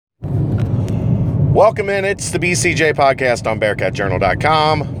Welcome in. It's the BCJ podcast on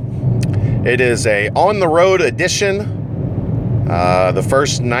BearcatJournal.com. It is a on-the-road edition. The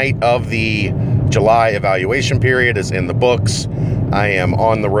first night of the July evaluation period is in the books. I am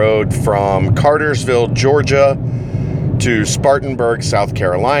on the road from Cartersville, Georgia to Spartanburg, South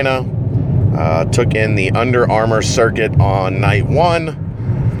Carolina. Took in the Under Armour circuit on night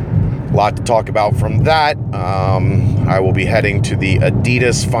one. A lot to talk about from that. I will be heading to the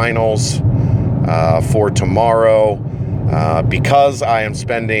Adidas finals for tomorrow because I am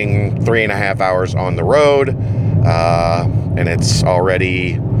spending 3.5 hours on the road and it's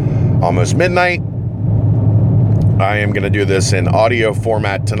already almost midnight. I am going to do this in audio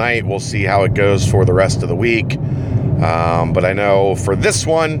format tonight. We'll see how it goes for the rest of the week. But I know for this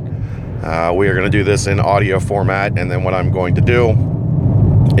one, we are going to do this in audio format. And then what I'm going to do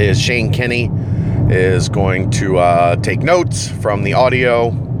is Shane Kenny is going to take notes from the audio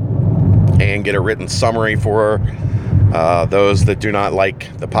and get a written summary for those that do not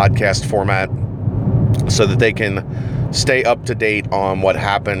like the podcast format so that they can stay up to date on what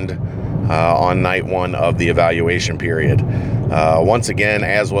happened on night one of the evaluation period. Once again,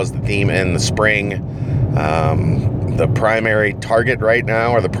 as was the theme in the spring, the primary target right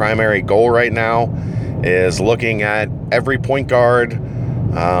now, or the primary goal right now, is looking at every point guard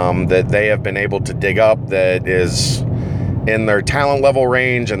that they have been able to dig up that is in their talent level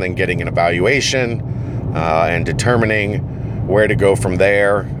range, and then getting an evaluation and determining where to go from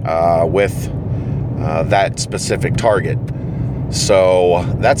there with that specific target. So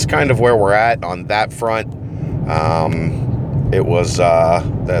that's kind of where we're at on that front. It was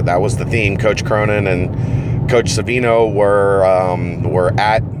that was the theme. Coach Cronin and Coach Savino were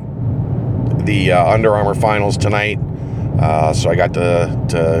at the Under Armour finals tonight. So I got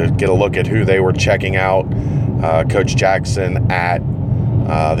to get a look at who they were checking out. Coach Jackson at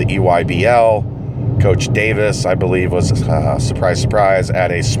the EYBL. Coach Davis, I believe, was surprise,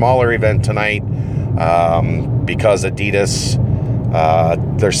 at a smaller event tonight because Adidas,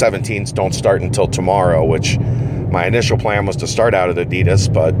 their 17s don't start until tomorrow, which my initial plan was to start out at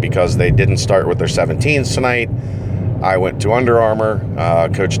Adidas, but because they didn't start with their 17s tonight, I went to Under Armour.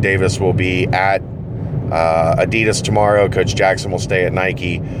 Coach Davis will be at Adidas tomorrow. Coach Jackson will stay at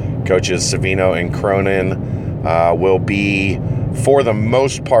Nike. Coaches Savino and Cronin will be, for the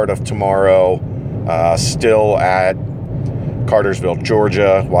most part of tomorrow, still at Cartersville,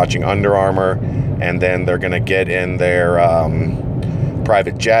 Georgia, watching Under Armour, and then they're going to get in their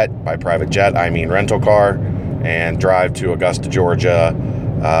private jet. By private jet, I mean rental car, and drive to Augusta, Georgia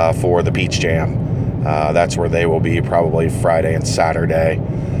for the Peach Jam. That's where they will be probably Friday and Saturday.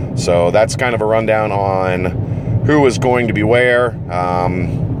 So that's kind of a rundown on who is going to be where.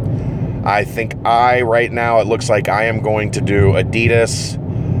 I think right now, it looks like I am going to do Adidas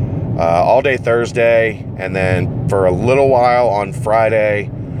all day Thursday, and then for a little while on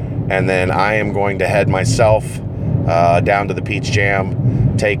Friday, and then I am going to head myself down to the Peach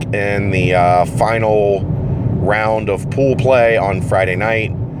Jam, take in the final round of pool play on Friday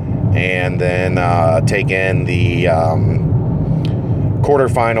night, and then take in the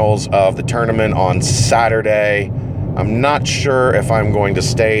quarterfinals of the tournament on Saturday. I'm not sure if I'm going to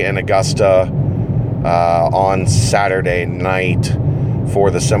stay in Augusta on Saturday night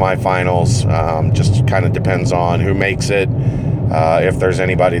for the semifinals. Just kind of depends on who makes it, if there's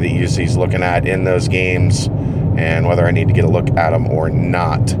anybody that UC's looking at in those games, and whether I need to get a look at them or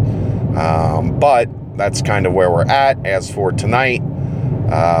not. But that's kind of where we're at. As for tonight,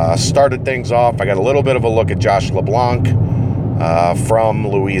 started things off. I got a little bit of a look at Josh LeBlanc from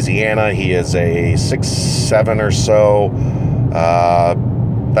Louisiana. He is a 6'7" or so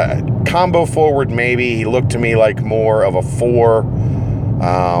combo forward, maybe. He looked to me like more of a 4.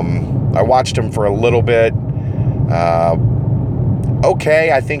 I watched him for a little bit.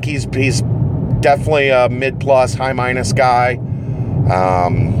 Okay, I think he's definitely a mid-plus, high-minus guy.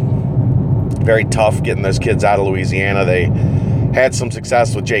 Very tough getting those kids out of Louisiana. They had some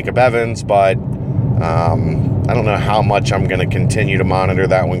success with Jacob Evans, but I don't know how much I'm going to continue to monitor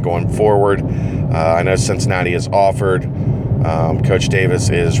that one going forward. I know Cincinnati has offered. Coach Davis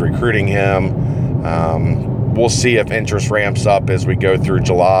is recruiting him. We'll see if interest ramps up as we go through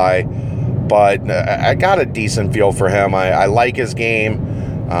July. But I got a decent feel for him. I like his game.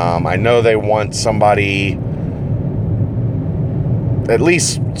 I know they want somebody at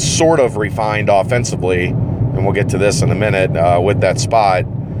least sort of refined offensively, and we'll get to this in a minute with that spot.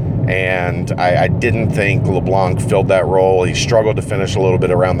 And I didn't think LeBlanc filled that role. He struggled to finish a little bit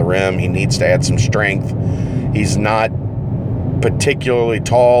around the rim. He needs to add some strength. He's not particularly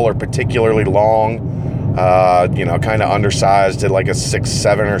tall or particularly long, kind of undersized at like a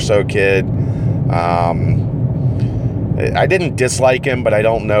 6'7" or so kid. I didn't dislike him, but I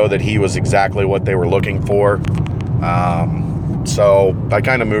don't know that he was exactly what they were looking for. So I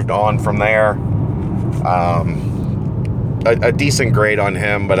kind of moved on from there. A decent grade on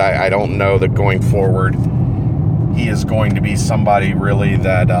him, but I don't know that going forward he is going to be somebody really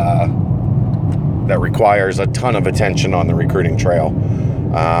that requires a ton of attention on the recruiting trail.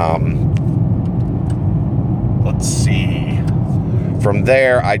 Let's see. From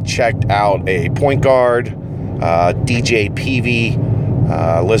there, I checked out a point guard, DJ Peavy,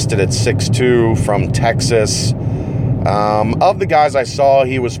 listed at 6'2", from Texas. Of the guys I saw,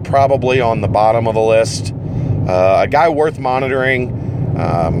 he was probably on the bottom of the list. A guy worth monitoring,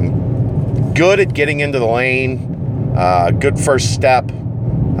 good at getting into the lane, good first step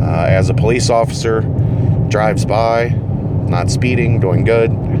as a police officer, drives by, not speeding, doing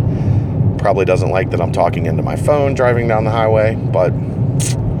good. Probably doesn't like that I'm talking into my phone driving down the highway, but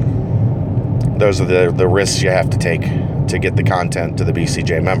those are the risks you have to take to get the content to the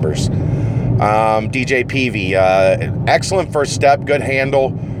BCJ members. DJ Peavy, excellent first step, good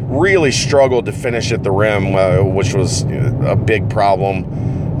handle. Really struggled to finish at the rim, which was a big problem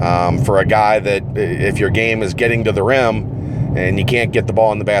for a guy that, if your game is getting to the rim and you can't get the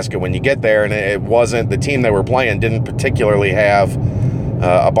ball in the basket when you get there, and it wasn't, the team they were playing didn't particularly have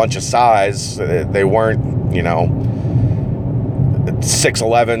a bunch of size. They weren't,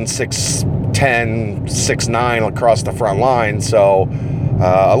 6'11", 6'10", 6'9" across the front line, so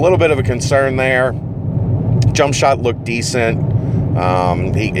a little bit of a concern there. Jump shot looked decent.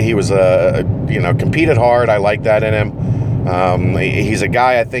 He was competed hard. I like that in him. He's a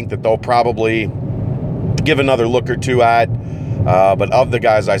guy I think that they'll probably give another look or two at. But of the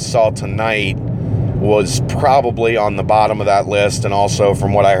guys I saw tonight, was probably on the bottom of that list. And also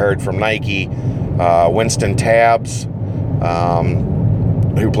from what I heard from Nike, Winston Tabbs,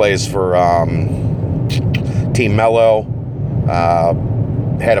 who plays for Team Mello,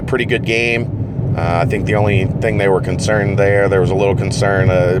 had a pretty good game. I think the only thing they were concerned there was a little concern,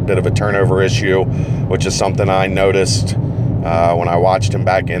 a bit of a turnover issue, which is something I noticed when I watched him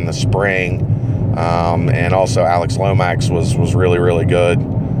back in the spring. And also Alex Lomax was really, really good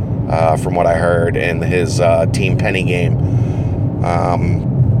from what I heard in his Team Penny game.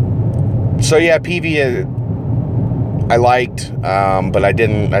 So yeah, Peavy I liked, but I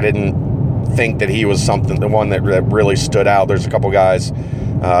didn't think that he was the one that really stood out. There's a couple guys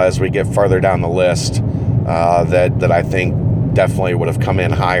as we get further down the list that I think definitely would have come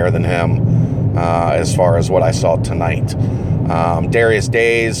in higher than him as far as what I saw tonight. Darius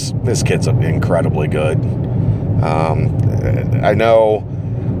Days, this kid's incredibly good. I know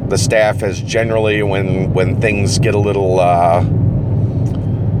the staff has generally, when things get a little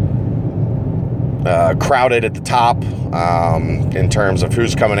crowded at the top in terms of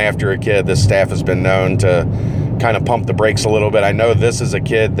who's coming after a kid, this staff has been known to kind of pump the brakes a little bit. I know this is a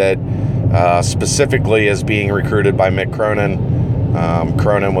kid that specifically is being recruited by Mick Cronin.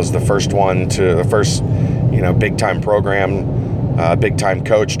 Cronin was the first big-time program, big-time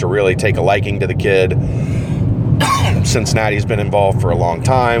coach to really take a liking to the kid. Cincinnati's been involved for a long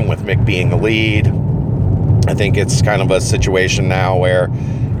time, with Mick being the lead. I think it's kind of a situation now where,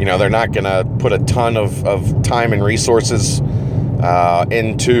 they're not going to put a ton of time and resources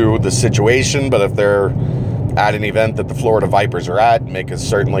into the situation, but if they're at an event that the Florida Vipers are at, Mick is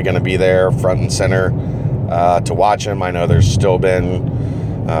certainly going to be there front and center to watch him. I know there's still been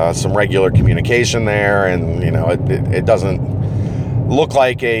some regular communication there, and it doesn't look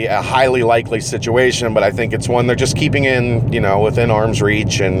like a highly likely situation, but I think it's one they're just keeping within arm's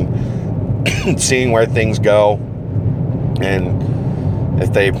reach and seeing where things go. And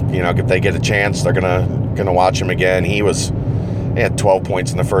if they get a chance, they're gonna watch him again. He had 12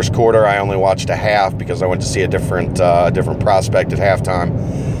 points in the first quarter. I only watched a half because I went to see a different prospect at halftime.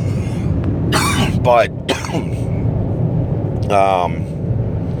 But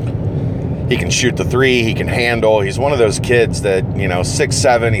he can shoot the three. He can handle. He's one of those kids that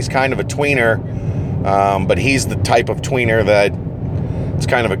 6'7". He's kind of a tweener, but he's the type of tweener that it's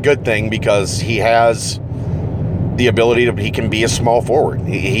kind of a good thing because he has the ability he can be a small forward.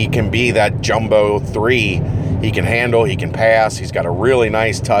 He can be that jumbo three. He can handle, he can pass. He's got a really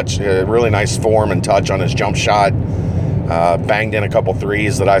nice touch, really nice form and touch on his jump shot. Banged in a couple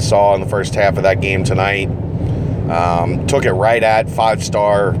threes that I saw in the first half of that game tonight. Took it right at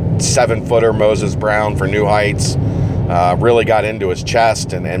 5-star, 7-footer Moses Brown for New Heights. Really got into his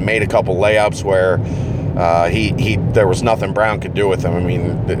chest and made a couple layups where there was nothing Brown could do with him. I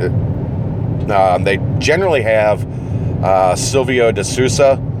mean, they generally have Silvio De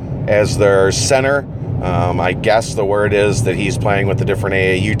Sousa as their center. I guess the word is that he's playing with a different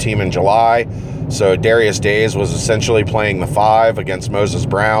AAU team in July. So Darius Days was essentially playing the 5 against Moses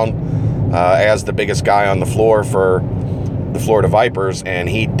Brown as the biggest guy on the floor for the Florida Vipers, and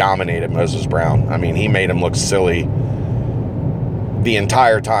he dominated Moses Brown. I mean, he made him look silly the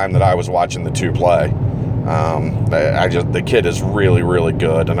entire time that I was watching the two play. The kid is really, really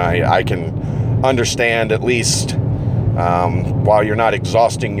good, and I can understand, at least while you're not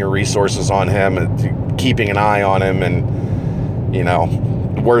exhausting your resources on him, and keeping an eye on him, and, you know,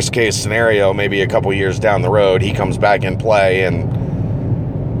 worst case scenario, maybe a couple years down the road, he comes back in play and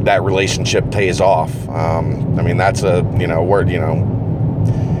that relationship pays off. I mean, that's a,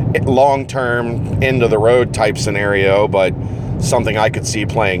 long-term, end of the road type scenario, but something I could see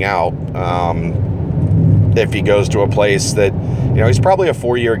playing out if he goes to a place that, he's probably a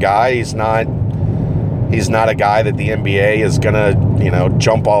 4-year guy. He's not a guy that the NBA is gonna,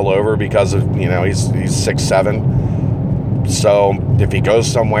 jump all over because of, he's 6'7". So if he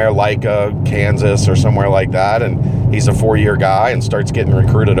goes somewhere like Kansas or somewhere like that, and he's a 4-year guy and starts getting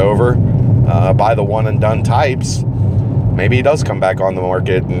recruited over by the one and done types, maybe he does come back on the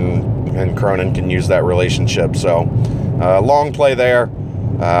market, and Cronin can use that relationship. So long play there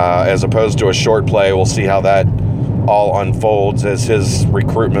as opposed to a short play. We'll see how that all unfolds as his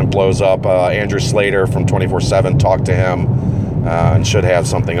recruitment blows up. Andrew Slater from 24/7 talked to him and should have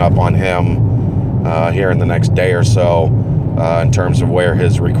something up on him here in the next day or so in terms of where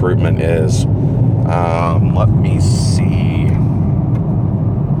his recruitment is. Let me see.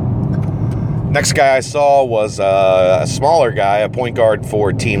 Next guy I saw was a smaller guy, a point guard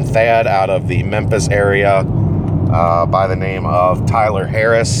for Team Thad out of the Memphis area by the name of Tyler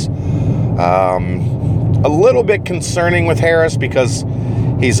Harris. A little bit concerning with Harris because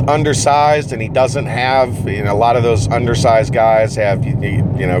he's undersized and he doesn't have, a lot of those undersized guys have,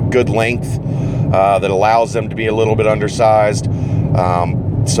 good length that allows them to be a little bit undersized.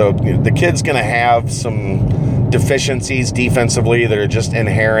 So the kid's going to have some deficiencies defensively that are just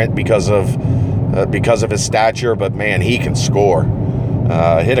inherent because of his stature. But man, he can score.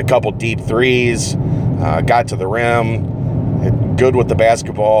 Hit a couple deep threes, got to the rim, good with the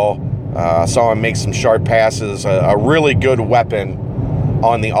basketball. Saw him make some sharp passes. A really good weapon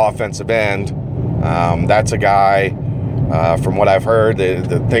on the offensive end. That's a guy. From what I've heard,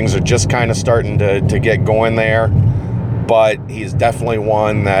 the things are just kind of starting to get going there. But he's definitely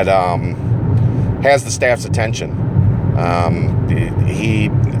one that has the staff's attention.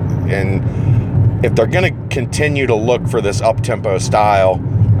 If they're going to continue to look for this up-tempo style,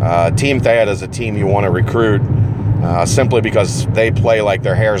 Team Thad is a team you want to recruit simply because they play like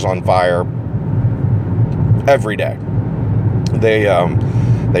their hair's on fire every day.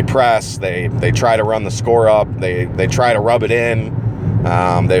 They press, they try to run the score up, they try to rub it in.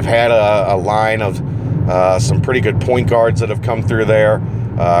 They've had a line of some pretty good point guards that have come through there.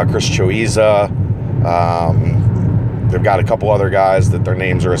 Chris Choiza. They've got a couple other guys that their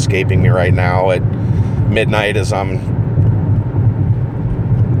names are escaping me right now at midnight as I'm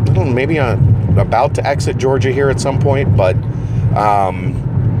maybe about to exit Georgia here at some point. But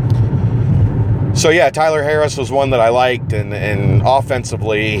so yeah, Tyler Harris was one that I liked, and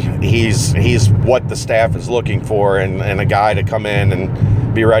offensively, he's what the staff is looking for, and a guy to come in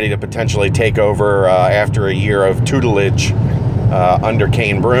and be ready to potentially take over after a year of tutelage under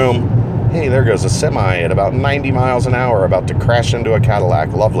Kane Broome. Hey, there goes a semi at about 90 miles an hour, about to crash into a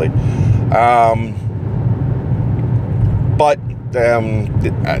Cadillac. Lovely. But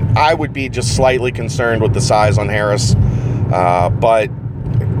I would be just slightly concerned with the size on Harris. But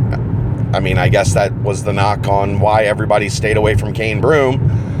I mean, I guess that was the knock on why everybody stayed away from Kane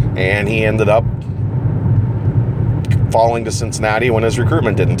Broome, and he ended up falling to Cincinnati when his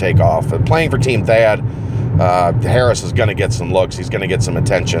recruitment didn't take off. But playing for Team Thad, Harris is going to get some looks. He's going to get some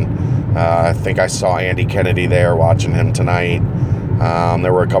attention. I think I saw Andy Kennedy there watching him tonight.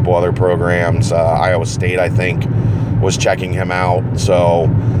 There were a couple other programs. Iowa State, I think, was checking him out. So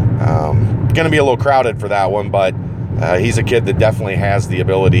going to be a little crowded for that one, but he's a kid that definitely has the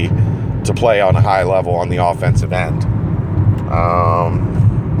ability to play on a high level on the offensive end.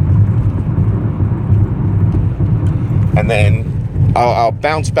 And then I'll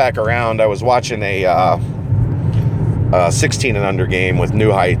bounce back around. I was watching a 16 and under game with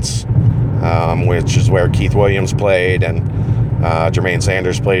New Heights, which is where Keith Williams played, and Jermaine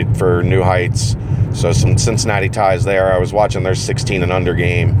Sanders played for New Heights. So some Cincinnati ties there. I was watching their 16 and under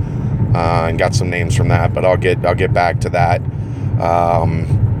game and got some names from that, but I'll get back to that.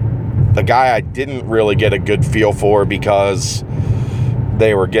 The guy I didn't really get a good feel for because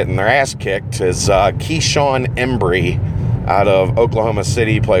they were getting their ass kicked is Keyshawn Embry out of Oklahoma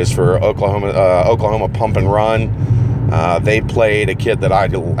City, plays for Oklahoma Pump and Run. They played a kid that I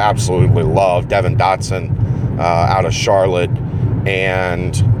absolutely love, Devin Dotson, out of Charlotte,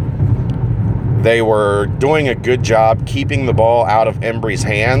 and they were doing a good job keeping the ball out of Embry's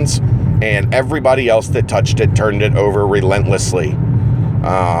hands, and everybody else that touched it turned it over relentlessly.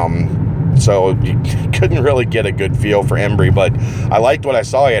 So you couldn't really get a good feel for Embry, but I liked what I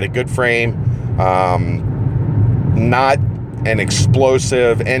saw. He had a good frame, not an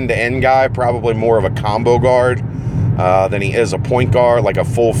explosive end-to-end guy, probably more of a combo guard than he is a point guard, like a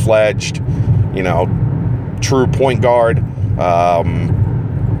full-fledged, true point guard.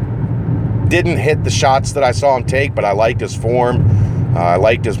 Didn't hit the shots that I saw him take, but I liked his form. I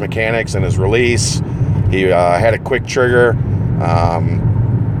liked his mechanics and his release. He had a quick trigger,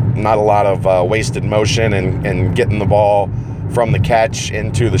 not a lot of wasted motion, and getting the ball from the catch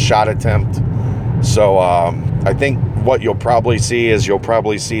into the shot attempt. So I think what you'll probably see is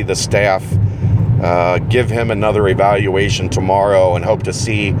the staff give him another evaluation tomorrow and hope to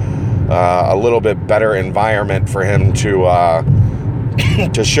see a little bit better environment for him to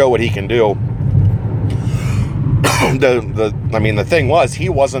to show what he can do. The thing was, he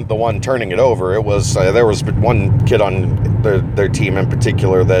wasn't the one turning it over. It was there was one kid on their team in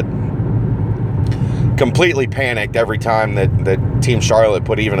particular that completely panicked every time that Team Charlotte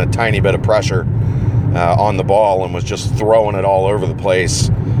put even a tiny bit of pressure on the ball, and was just throwing it all over the place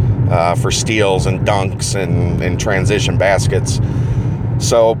for steals and dunks and transition baskets.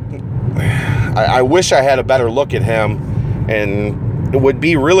 So I wish I had a better look at him, and it would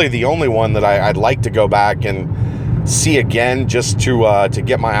be really the only one that I'd like to go back and see again, just to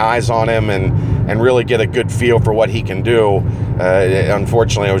get my eyes on him and really get a good feel for what he can do.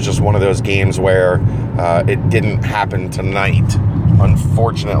 Unfortunately, it was just one of those games where it didn't happen tonight,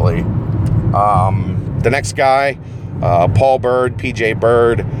 unfortunately. The next guy, Paul Bird, PJ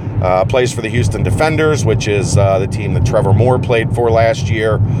Bird, plays for the Houston Defenders, which is the team that Trevor Moore played for last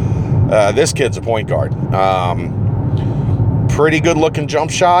year. This kid's a point guard. Pretty good looking jump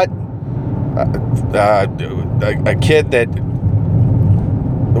shot. A kid that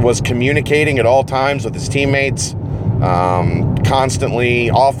was communicating at all times with his teammates, constantly,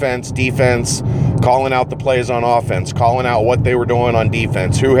 offense, defense, calling out the plays on offense, calling out what they were doing on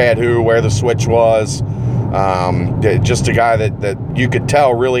defense, who had who, where the switch was. Just a guy that you could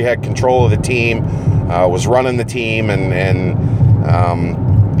tell really had control of the team, was running the team, and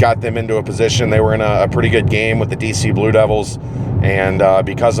got them into a position. They were in a pretty good game with the DC Blue Devils, and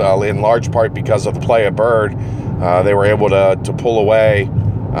in large part because of the play of Bird, they were able to pull away,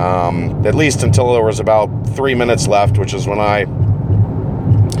 at least until there was about 3 minutes left, which is when I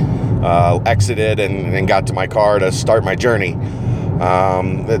exited and got to my car to start my journey.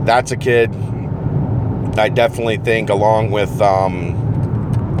 That's a kid I definitely think, along with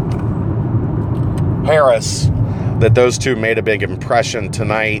Harris, that those two made a big impression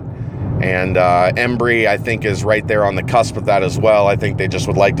tonight. And Embry, I think, is right there on the cusp of that as well. I think they just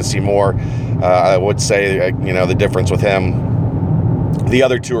would like to see more. I would say, the difference with him, the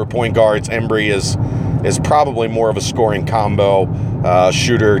other two are point guards. Embry is probably more of a scoring combo,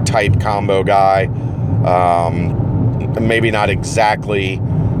 shooter type combo guy. Maybe not exactly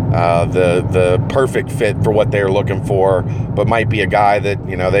the perfect fit for what they're looking for, but might be a guy that,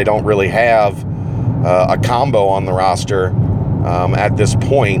 they don't really have a combo on the roster at this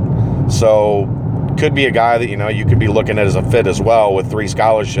point. So could be a guy that, you could be looking at as a fit as well with 3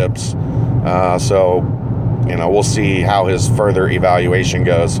 scholarships. We'll see how his further evaluation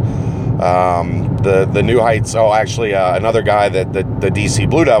goes. The New Heights, another guy that the DC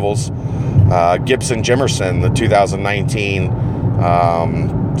Blue Devils, Gibson Jimerson, the 2019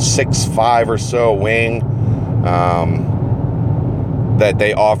 6'5" or so wing that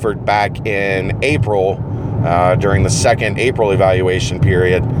they offered back in April during the second April evaluation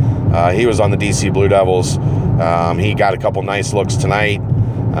period. He was on the DC Blue Devils. He got a couple nice looks tonight,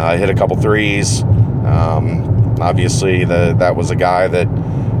 hit a couple threes. Obviously, that was a guy that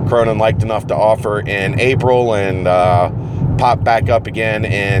Cronin liked enough to offer in April, and popped back up again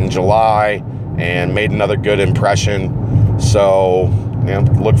in July and made another good impression. So,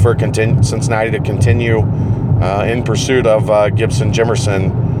 look for Cincinnati to continue in pursuit of Gibson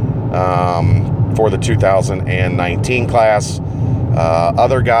Jimerson for the 2019 class.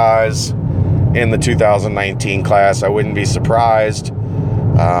 Other guys in the 2019 class, I wouldn't be surprised.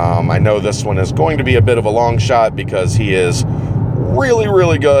 I know this one is going to be a bit of a long shot because he is really,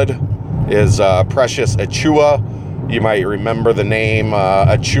 really good, is Precious Achiuwa. You might remember the name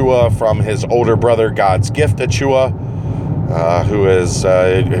Achiuwa from his older brother, God's Gift Achiuwa,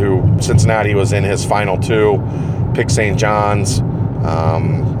 who Cincinnati was in his final 2, pick St. John's.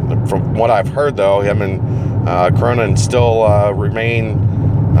 From what I've heard, though, him and Cronin still remain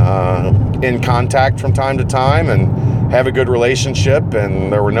in contact from time to time and have a good relationship,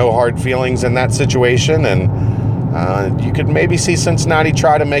 and there were no hard feelings in that situation. And you could maybe see Cincinnati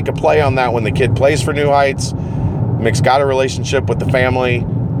try to make a play on that when the kid plays for New Heights. Mick's got a relationship with the family.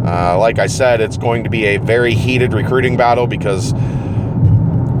 Like I said, it's going to be a very heated recruiting battle because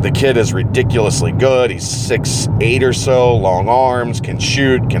the kid is ridiculously good. He's 6'8" or so, long arms, can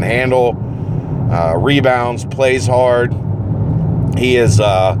shoot, can handle, rebounds, plays hard. He is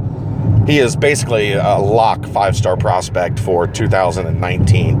basically a lock 5-star prospect for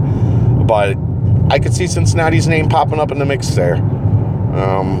 2019. But I could see Cincinnati's name popping up in the mix there.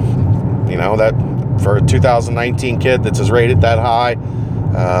 That for a 2019 kid that's rated that high,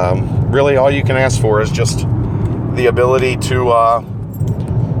 really all you can ask for is just the ability to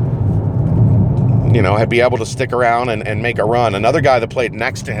be able to stick around and make a run. Another guy that played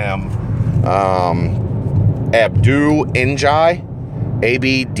next to him, Abdou Ndiaye,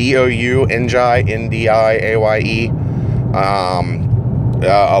 Abdou Ndiaye, Ndiaye,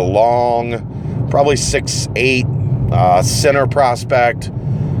 a long, probably 6'8", center prospect,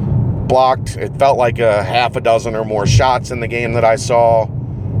 blocked, it felt like a half a dozen or more shots in the game that I saw.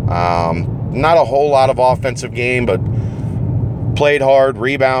 Not a whole lot of offensive game, but played hard,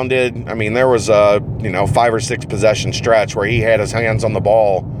 rebounded. I mean, there was a 5 or 6 possession stretch where he had his hands on the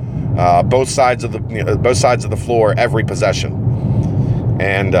ball, both sides of the floor every possession.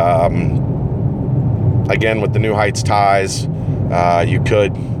 And again, with the New Heights ties, you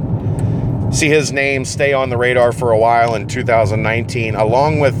could see his name stay on the radar for a while in 2019,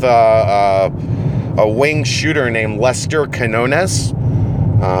 along with a wing shooter named Lester Quinones,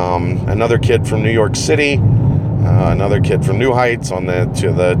 another kid from New York City. Another kid from New Heights on the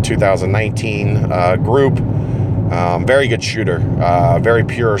 2019 group. Very good shooter. Very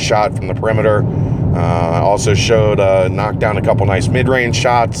pure shot from the perimeter. Also showed knocked down a couple nice mid-range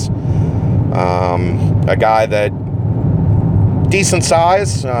shots. A guy that decent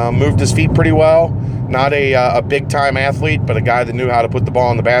size, moved his feet pretty well. Not a big-time athlete, but a guy that knew how to put the ball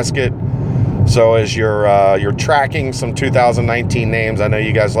in the basket. So as you're tracking some 2019 names, I know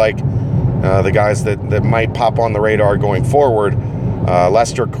you guys like the guys that might pop on the radar going forward.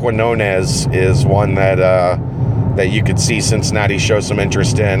 Lester Quinones is one that you could see Cincinnati show some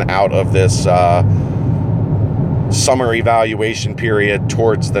interest in out of this summer evaluation period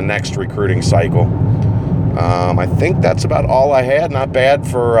towards the next recruiting cycle. I think that's about all I had. Not bad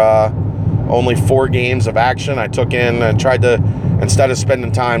for only 4 games of action. I took in and tried to, instead of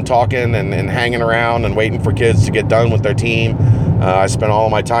spending time talking and hanging around and waiting for kids to get done with their team, I spent all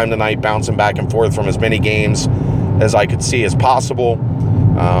of my time tonight bouncing back and forth from as many games as I could see as possible.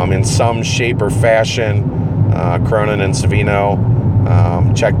 In some shape or fashion, Cronin and Savino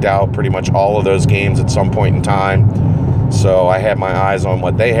checked out pretty much all of those games at some point in time. So I had my eyes on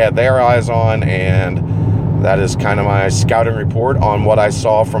what they had their eyes on, and that is kind of my scouting report on what I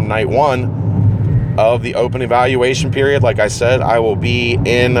saw from night 1 of the open evaluation period. Like I said, I will be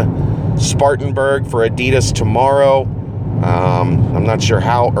in Spartanburg for Adidas tomorrow. I'm not sure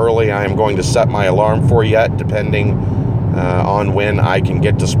how early I am going to set my alarm for yet, depending on when I can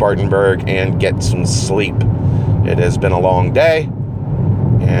get to Spartanburg and get some sleep. It has been a long day,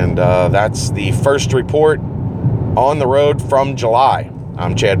 and that's the first report on the road from July.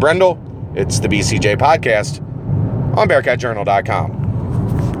 I'm Chad Brendel. It's the BCJ Podcast on BearcatJournal.com.